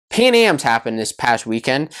Pan Am's happened this past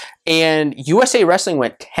weekend, and USA Wrestling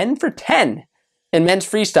went 10 for 10 in men's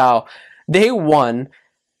freestyle. They won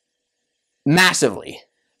massively.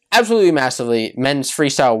 Absolutely massively. Men's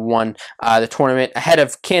freestyle won the tournament ahead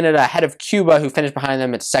of Canada, ahead of Cuba, who finished behind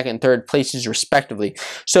them at second and third places respectively.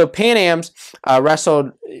 So Pan Am's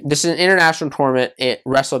wrestled, this is an international tournament, it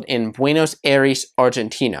wrestled in Buenos Aires,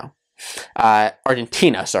 Argentina.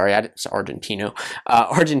 Argentina.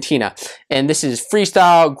 And this is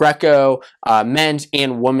freestyle, Greco, men's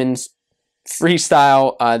and women's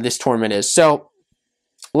freestyle, this tournament is. So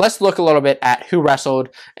let's look a little bit at who wrestled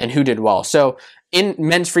and who did well. So in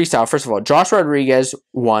men's freestyle, first of all, Josh Rodriguez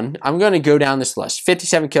won. I'm going to go down this list.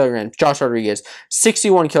 57 kilograms, Josh Rodriguez.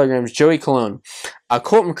 61 kilograms, Joey Colon.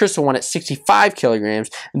 Colton McChrystal won at 65 kilograms.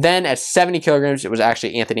 Then at 70 kilograms, it was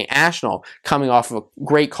actually Anthony Ashnell, coming off of a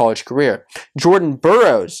great college career. Jordan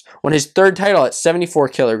Burroughs won his third title at 74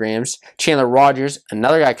 kilograms. Chandler Rogers,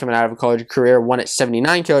 another guy coming out of a college career, won at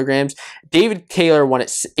 79 kilograms. David Taylor won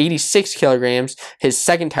at 86 kilograms, his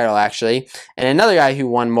second title actually. And another guy who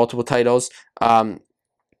won multiple titles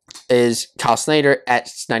is Kyle Snyder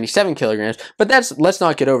at 97 kilograms. But let's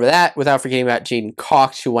not get over that without forgetting about Jaden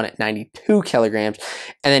Cox, who won at 92 kilograms.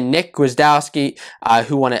 And then Nick Gwizdowski,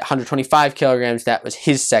 who won at 125 kilograms. That was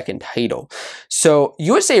his second title. So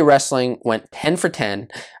USA Wrestling went 10 for 10.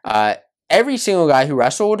 Every single guy who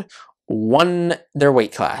wrestled won their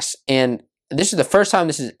weight class. And this is the first time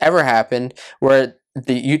this has ever happened where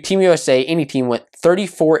the Team USA, any team, went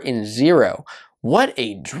 34-0. What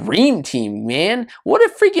a dream team, man. What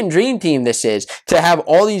a freaking dream team this is to have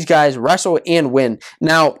all these guys wrestle and win.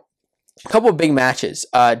 Now, a couple of big matches.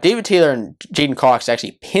 David Taylor and Jaden Cox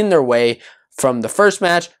actually pinned their way from the first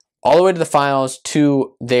match all the way to the finals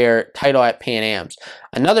to their title at Pan Am's.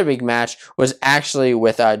 Another big match was actually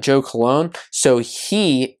with Joe Colon. So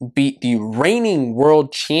he beat the reigning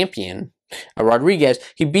world champion, Rodriguez.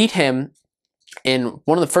 He beat him in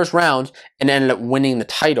one of the first rounds and ended up winning the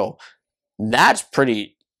title. That's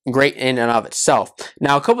pretty great in and of itself.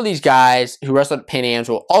 Now, a couple of these guys who wrestled at Pan Am's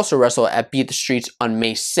will also wrestle at Beat the Streets on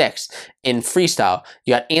May 6th in freestyle.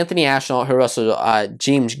 You got Anthony Ashnell, who wrestled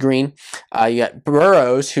James Green. You got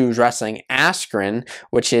Burroughs, who's wrestling Askren,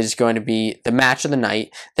 which is going to be the match of the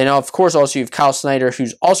night. Then, of course, also you have Kyle Snyder,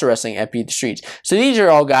 who's also wrestling at Beat the Streets. So these are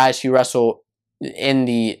all guys who wrestle in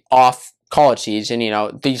the off college season. You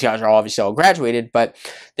know, these guys are obviously all graduated, but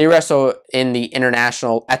they wrestle in the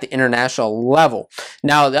international, at the international level.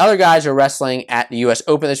 Now, the other guys are wrestling at the US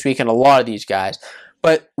Open this weekend, a lot of these guys.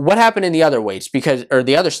 But what happened in the other weights, or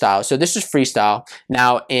the other styles? So this is freestyle.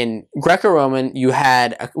 Now, in Greco-Roman, we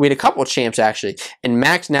had a couple of champs, actually. In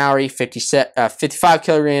Max Nowry, 55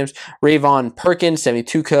 kilograms. Rayvon Perkins,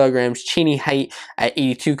 72 kilograms. Cheney Height at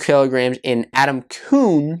 82 kilograms. And Adam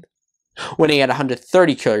Kuhn winning at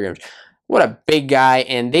 130 kilograms. What a big guy,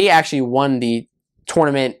 and they actually won the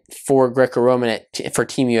tournament for Greco-Roman for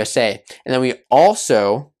Team USA. And then we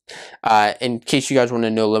also, in case you guys want to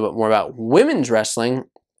know a little bit more about women's wrestling,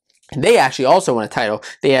 they actually also won a title.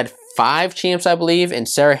 They had 5 champs, I believe, and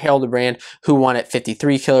Sarah Hildebrand, who won at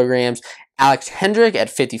 53 kilograms, Alex Hendrick at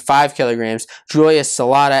 55 kilograms, Julia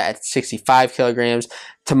Salata at 65 kilograms,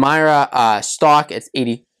 Tamira Stock at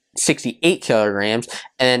 68 kilograms,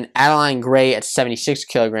 and then Adeline Gray at 76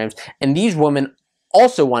 kilograms. And these women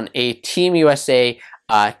also won a Team USA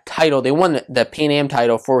title. They won the Pan Am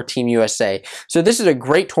title for Team USA. So this is a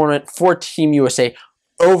great tournament for Team USA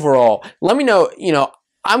overall. Let me know,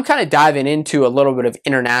 I'm kind of diving into a little bit of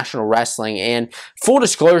international wrestling, and full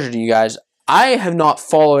disclosure to you guys, I have not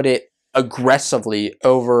followed it aggressively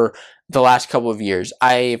over the last couple of years.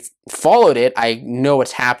 I've followed it. I know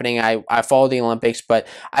what's happening. I follow the Olympics, but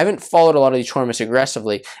I haven't followed a lot of these tournaments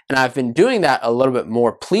aggressively, and I've been doing that a little bit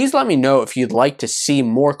more. Please let me know if you'd like to see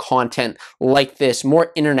more content like this,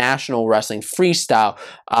 more international wrestling, freestyle,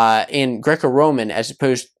 in Greco-Roman, as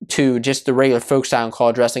opposed to just the regular folk style in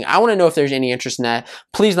college wrestling. I want to know if there's any interest in that.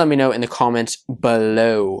 Please let me know in the comments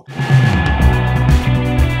below.